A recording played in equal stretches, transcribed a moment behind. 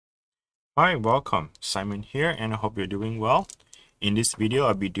Hi, welcome. Simon here, and I hope you're doing well. In this video,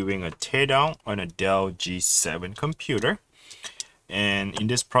 I'll be doing a teardown on a Dell G7 computer. And in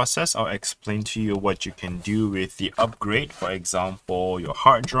this process, I'll explain to you what you can do with the upgrade. For example, your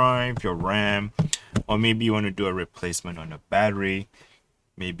hard drive, your RAM, or maybe you want to do a replacement on a battery,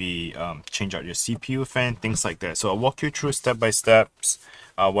 maybe change out your CPU fan, things like that. So I'll walk you through step by steps.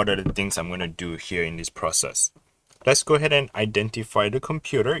 What are the things I'm going to do here in this process. Let's go ahead and identify the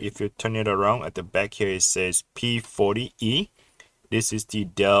computer. If you turn it around at the back here, it says P40E. This is the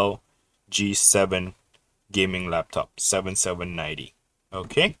Dell G7 Gaming Laptop 7790.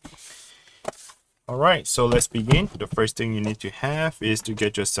 Okay. All right, so let's begin. The first thing you need to have is to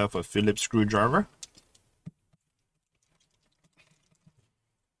get yourself a Phillips screwdriver.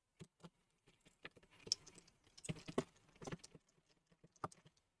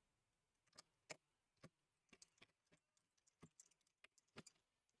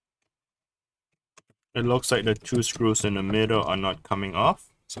 It looks like the two screws in the middle are not coming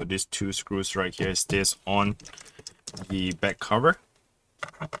off. So these two screws right here stays on the back cover.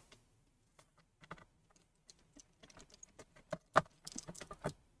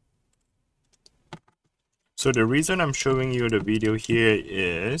 So the reason I'm showing you the video here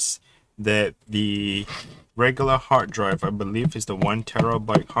is that the regular hard drive, I believe is the 1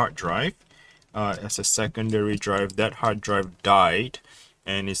 terabyte hard drive, as a secondary drive, that hard drive died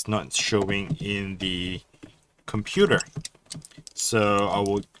and it's not showing in the computer. So I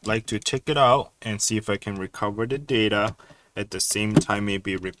would like to take it out and see if I can recover the data, at the same time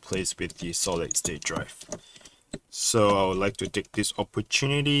maybe replace with the solid state drive. So I would like to take this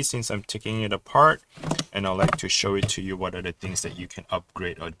opportunity since I'm taking it apart, and I'd like to show it to you what are the things that you can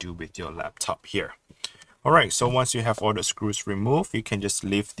upgrade or do with your laptop here. Alright, so once you have all the screws removed, you can just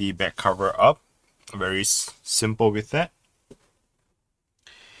lift the back cover up. Very simple with that.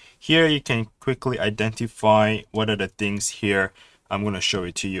 Here you can quickly identify what are the things here. I'm going to show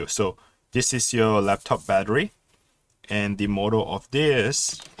it to you. So this is your laptop battery, and the model of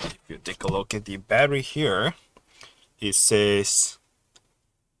this, if you take a look at the battery here, it says,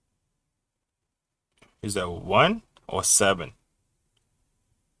 is that 1 or 7?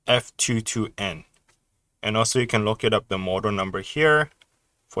 F22N. And also you can look it up the model number here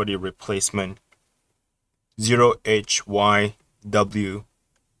for the replacement 0HYWXJ.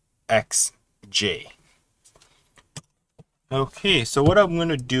 Okay, so what I'm going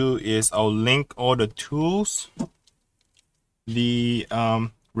to do is I'll link all the tools, the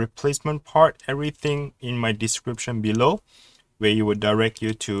replacement part, everything in my description below, where you would direct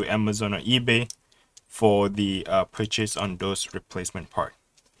you to Amazon or eBay for the purchase on those replacement part.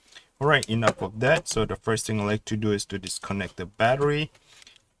 All right, enough of that. So the first thing I like to do is to disconnect the battery.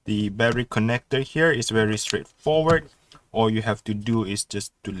 The battery connector here is very straightforward. All you have to do is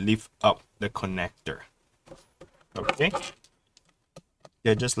just to lift up the connector. Okay,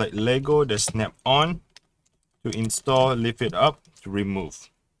 they're just like Lego, they snap on. To install, lift it up, to remove.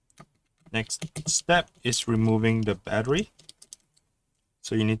 Next step is removing the battery.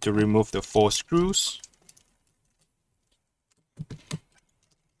 So you need to remove the 4 screws.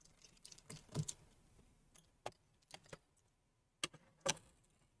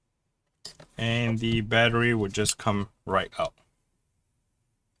 And the battery will just come right out.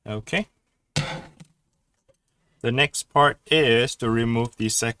 Okay. The next part is to remove the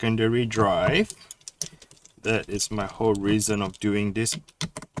secondary drive. That is my whole reason of doing this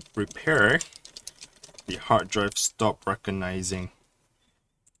repair. The hard drive stopped recognizing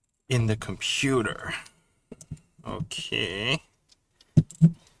in the computer. Okay.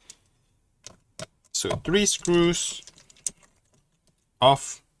 So 3 screws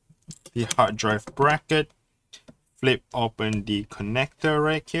off the hard drive bracket. Flip open the connector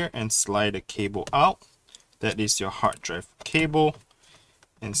right here and slide the cable out. That is your hard drive cable.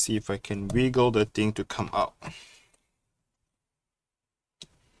 And see if I can wiggle the thing to come out.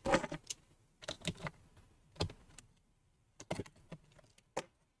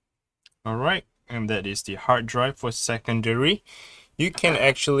 Alright, and that is the hard drive for secondary. You can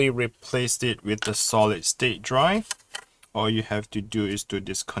actually replace it with a solid state drive. All you have to do is to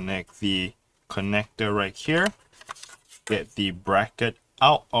disconnect the connector right here. Get the bracket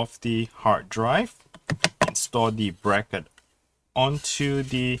out of the hard drive. Install the bracket onto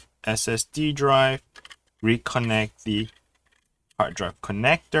the SSD drive, reconnect the hard drive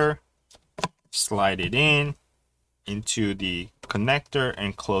connector, slide it in into the connector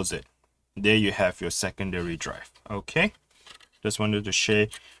and close it. There you have your secondary drive. Okay, just wanted to share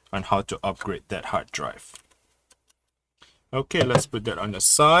on how to upgrade that hard drive. Okay, let's put that on the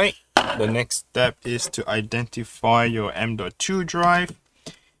side. The next step is to identify your M.2 drive.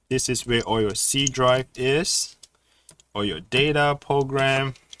 This is where all your C drive is, or your data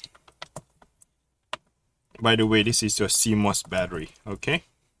program. By the way, this is your Cmos battery. Okay.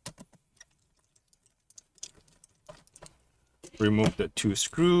 Remove the 2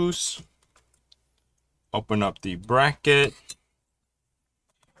 screws. Open up the bracket.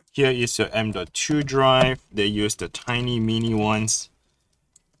 Here is your M.2 drive. They use the tiny mini ones.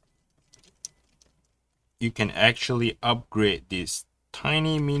 You can actually upgrade this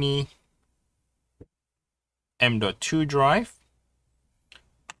tiny mini M.2 drive.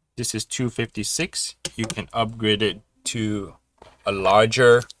 This is 256. You can upgrade it to a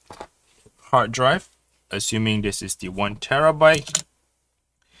larger hard drive, assuming this is the 1 terabyte.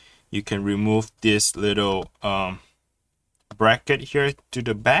 You can remove this little bracket here to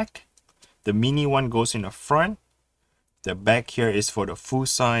the back. The mini one goes in the front. The back here is for the full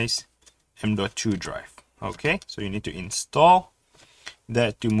size M.2 drive. Okay, so you need to install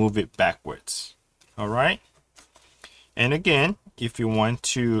that to move it backwards. All right. And again, if you want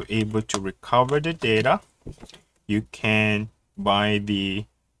to able to recover the data, you can buy the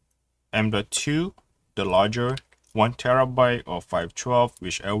M.2, the larger 1 terabyte or 512,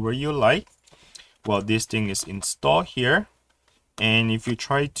 whichever you like. Well, this thing is installed here. And if you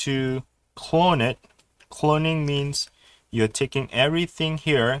try to clone it, cloning means you're taking everything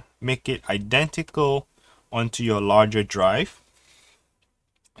here, make it identical onto your larger drive.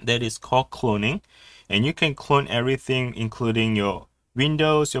 That is called cloning. And you can clone everything, including your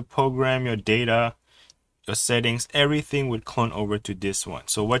Windows, your program, your data, your settings, everything would clone over to this one.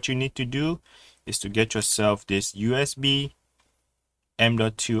 So what you need to do is to get yourself this USB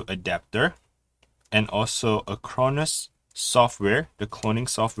M.2 adapter and also a Cronus software, the cloning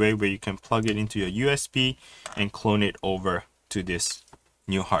software, where you can plug it into your USB and clone it over to this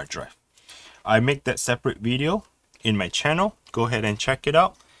new hard drive. I make that separate video in my channel. Go ahead and check it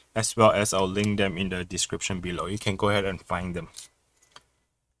out, as well as I'll link them in the description below. You can go ahead and find them.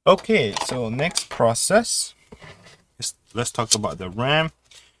 Okay, so next process, let's talk about the RAM.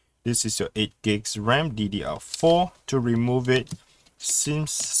 This is your 8 gigs RAM DDR4. To remove it,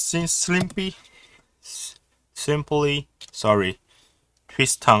 simply, sorry,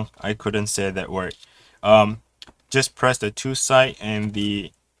 twist tongue, I couldn't say that word. Just press the 2 side and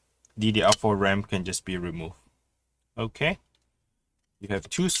the DDR4 RAM can just be removed. Okay, you have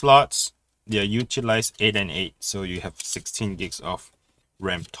 2 slots. They are utilized 8 and 8, so you have 16 gigs of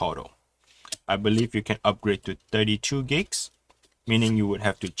RAM total. I believe you can upgrade to 32 gigs, meaning you would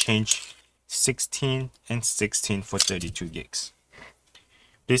have to change 16 and 16 for 32 gigs.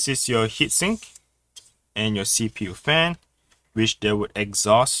 This is your heatsink and your CPU fan, which they would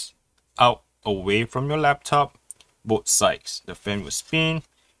exhaust out away from your laptop, both sides. The fan would spin,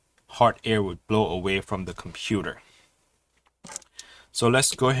 hot air would blow away from the computer. So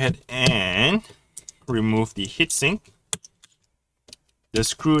let's go ahead and remove the heatsink. The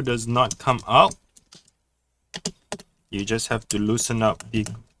screw does not come out. You just have to loosen up the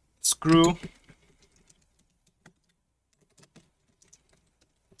screw.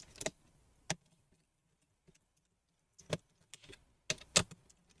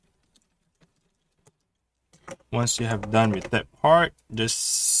 Once you have done with that part, just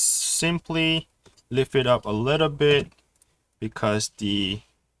simply lift it up a little bit, because I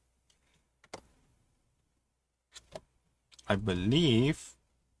believe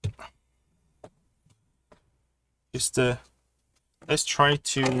let's try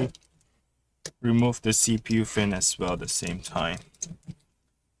to remove the CPU fan as well at the same time.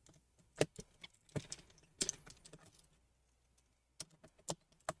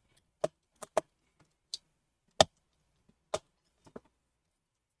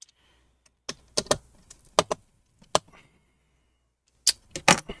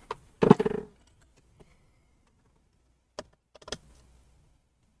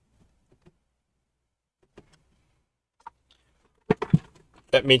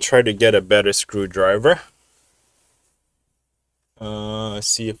 Let me try to get a better screwdriver.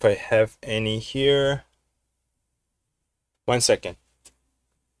 See if I have any here. 1 second.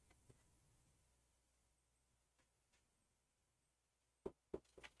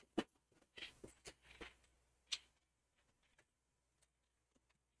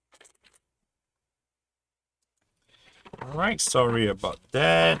 Alright, sorry about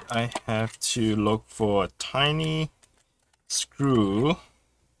that. I have to look for a tiny screw,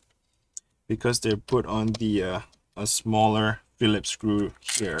 because they're put on the a smaller Phillips screw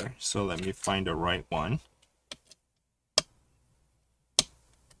here. So let me find the right one.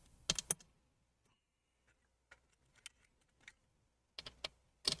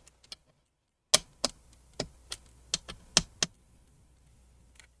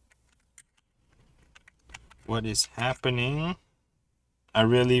 what is happening. I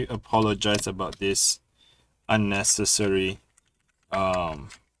really apologize about this unnecessary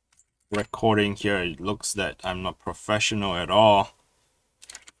recording here. It looks that I'm not professional at all.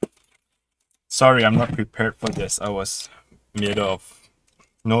 Sorry, I'm not prepared for this. I was middle of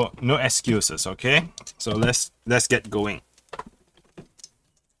no excuses. Okay, so let's get going.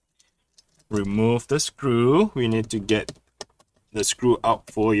 Remove the screw. We need to get the screw out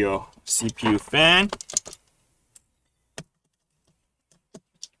for your CPU fan.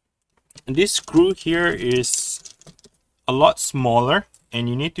 And this screw here is a lot smaller, and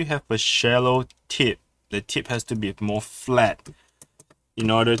you need to have a shallow tip. The tip has to be more flat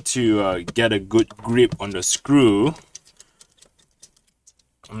in order to get a good grip on the screw.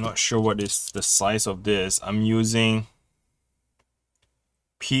 I'm not sure what is the size of this. I'm using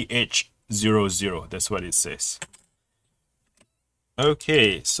PH00. That's what it says.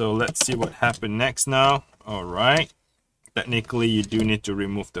 Okay, so let's see what happened next now. All right. Technically, you do need to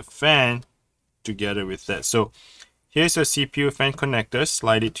remove the fan together with that. So here's your CPU fan connector.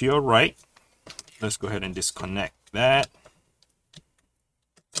 Slide it to your right. Let's go ahead and disconnect that.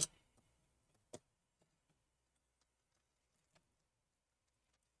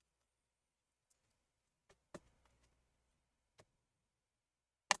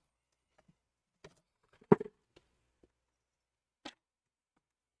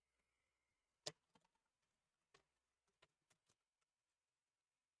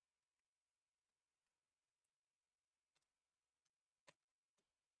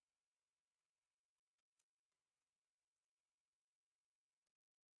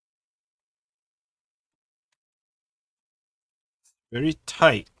 Very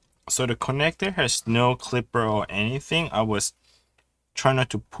tight. So the connector has no clipper or anything. I was trying not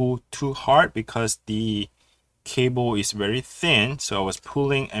to pull too hard because the cable is very thin. So I was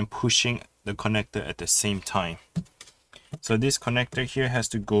pulling and pushing the connector at the same time. So this connector here has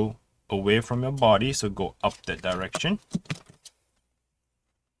to go away from your body. So go up that direction.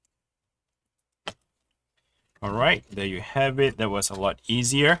 All right, there you have it. That was a lot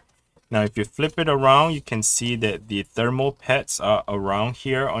easier. Now, if you flip it around, you can see that the thermal pads are around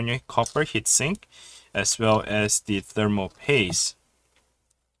here on your copper heatsink, as well as the thermal paste.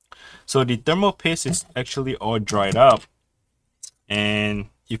 So the thermal paste is actually all dried up. And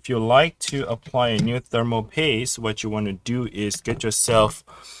if you like to apply a new thermal paste, what you want to do is get yourself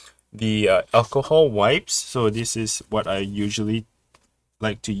the alcohol wipes. So this is what I usually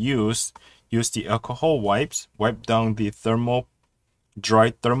like to use. Use the alcohol wipes, wipe down the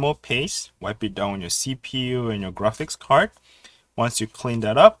dry thermal paste, wipe it down on your CPU and your graphics card. Once you clean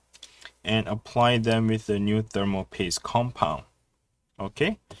that up, and apply them with the new thermal paste compound.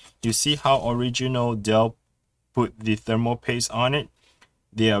 Okay, you see how original Dell put the thermal paste on it?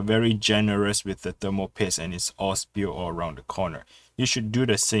 They are very generous with the thermal paste, and it's all spilled all around the corner. You should do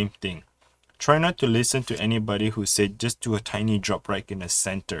the same thing. Try not to listen to anybody who said just do a tiny drop right in the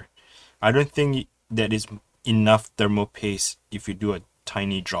center. I don't think that is enough thermal paste if you do a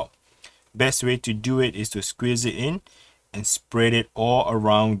tiny drop. Best way to do it is to squeeze it in and spread it all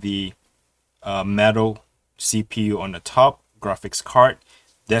around the metal CPU on the top, graphics card.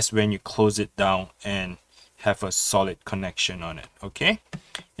 That's when you close it down and have a solid connection on it. Okay,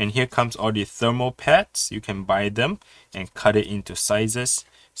 and here comes all the thermal pads. You can buy them and cut it into sizes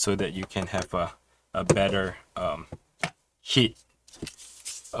so that you can have a better heat,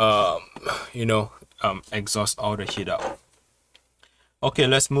 exhaust all the heat out. Okay,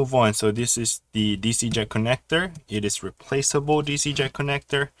 let's move on. So this is the DC jack connector. It is replaceable DC jack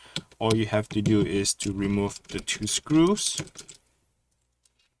connector. All you have to do is to remove the two screws.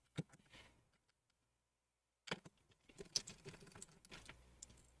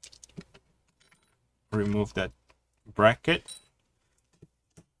 Remove that bracket.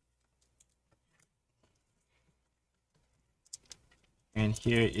 And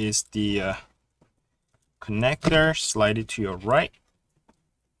here is the connector. Slide it to your right.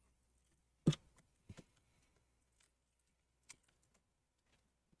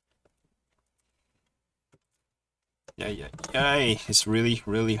 It's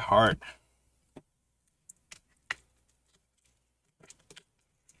really hard.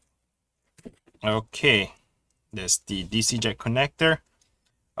 Okay, that's the DC jack connector.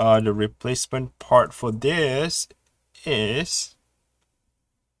 The replacement part for this is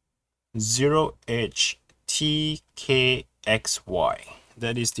 0HTKXY.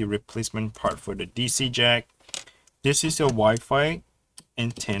 That is the replacement part for the DC jack. This is a Wi-Fi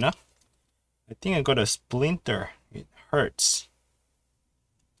antenna. I think I got a splinter. It hurts.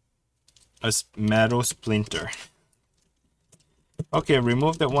 A metal splinter. Okay,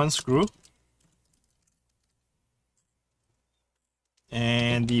 remove that one screw.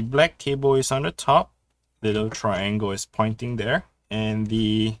 And the black cable is on the top, little triangle is pointing there, and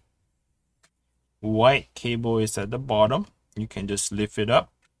the white cable is at the bottom. You can just lift it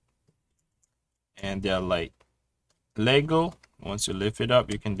up, and they're like Lego. Once you lift it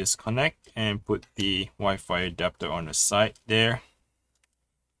up, you can disconnect and put the Wi-Fi adapter on the side there.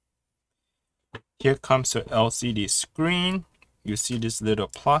 Here comes your LCD screen. You see this little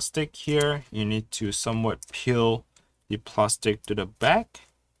plastic here. You need to somewhat peel the plastic to the back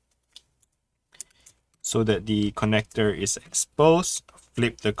so that the connector is exposed.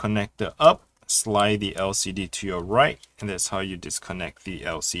 Flip the connector up, slide the LCD to your right, and that's how you disconnect the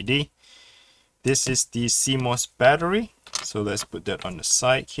LCD. This is the Cmos battery, so let's put that on the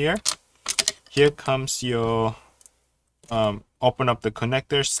side here. Here comes your open up the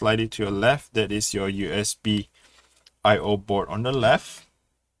connector, slide it to your left. That is your USB I/O board on the left.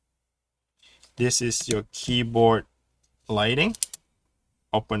 This is your keyboard lighting.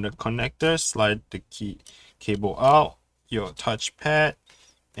 Open the connector, slide the cable out, your touchpad,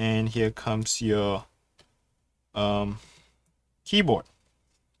 and here comes your keyboard.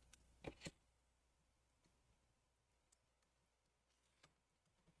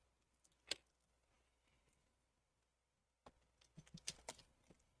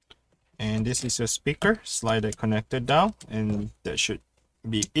 And this is your speaker. Slide the connector down, and that should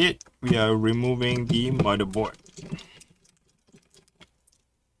be it. We are removing the motherboard.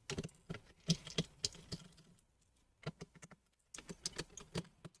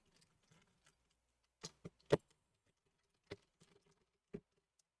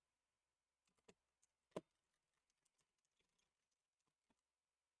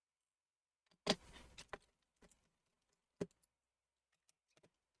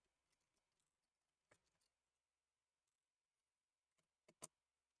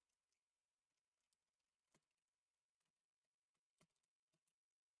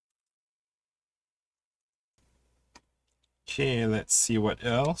 Okay, let's see what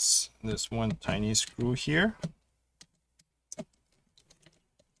else. There's one tiny screw here.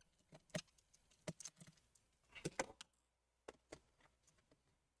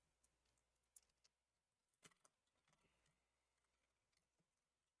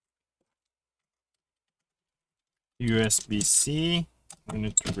 USB-C. I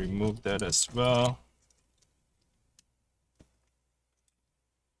need to remove that as well.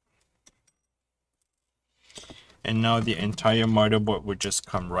 And now the entire motherboard would just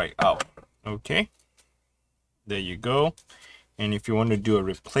come right out. Okay, there you go. And if you want to do a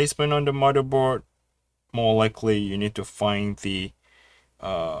replacement on the motherboard, more likely you need to find the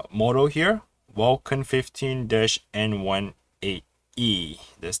model here, Vulcan 15-N18E.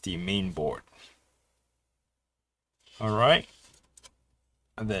 That's the main board. All right,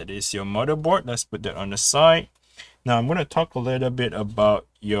 that is your motherboard. Let's put that on the side. Now I'm going to talk a little bit about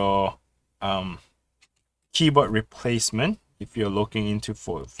your keyboard replacement. If you're looking into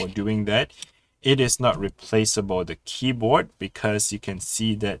for doing that, it is not replaceable, the keyboard, because you can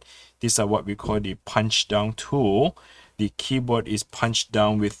see that these are what we call the punch down tool. The keyboard is punched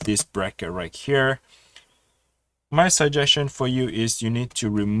down with this bracket right here. My suggestion for you is you need to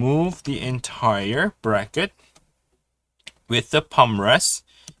remove the entire bracket with the palm rest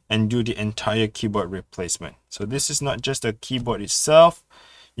and do the entire keyboard replacement. So this is not just the keyboard itself,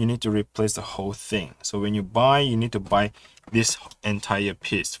 you need to replace the whole thing. So when you buy, you need to buy this entire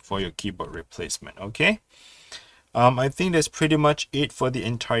piece for your keyboard replacement. Okay, I think that's pretty much it for the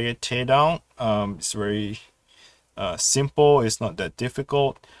entire teardown. It's very simple, it's not that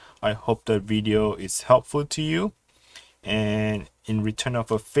difficult. I hope the video is helpful to you, and in return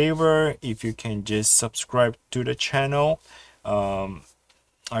of a favor, if you can just subscribe to the channel,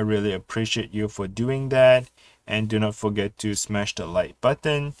 I really appreciate you for doing that. And do not forget to smash the like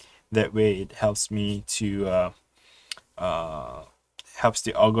button. That way it helps me to helps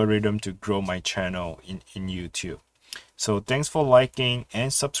the algorithm to grow my channel in YouTube. So thanks for liking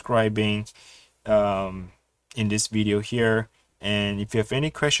and subscribing in this video here. And if you have any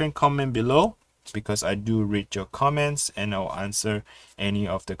question, comment below, because I do read your comments and I'll answer any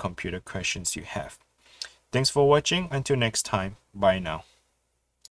of the computer questions you have. Thanks for watching. Until next time, bye now.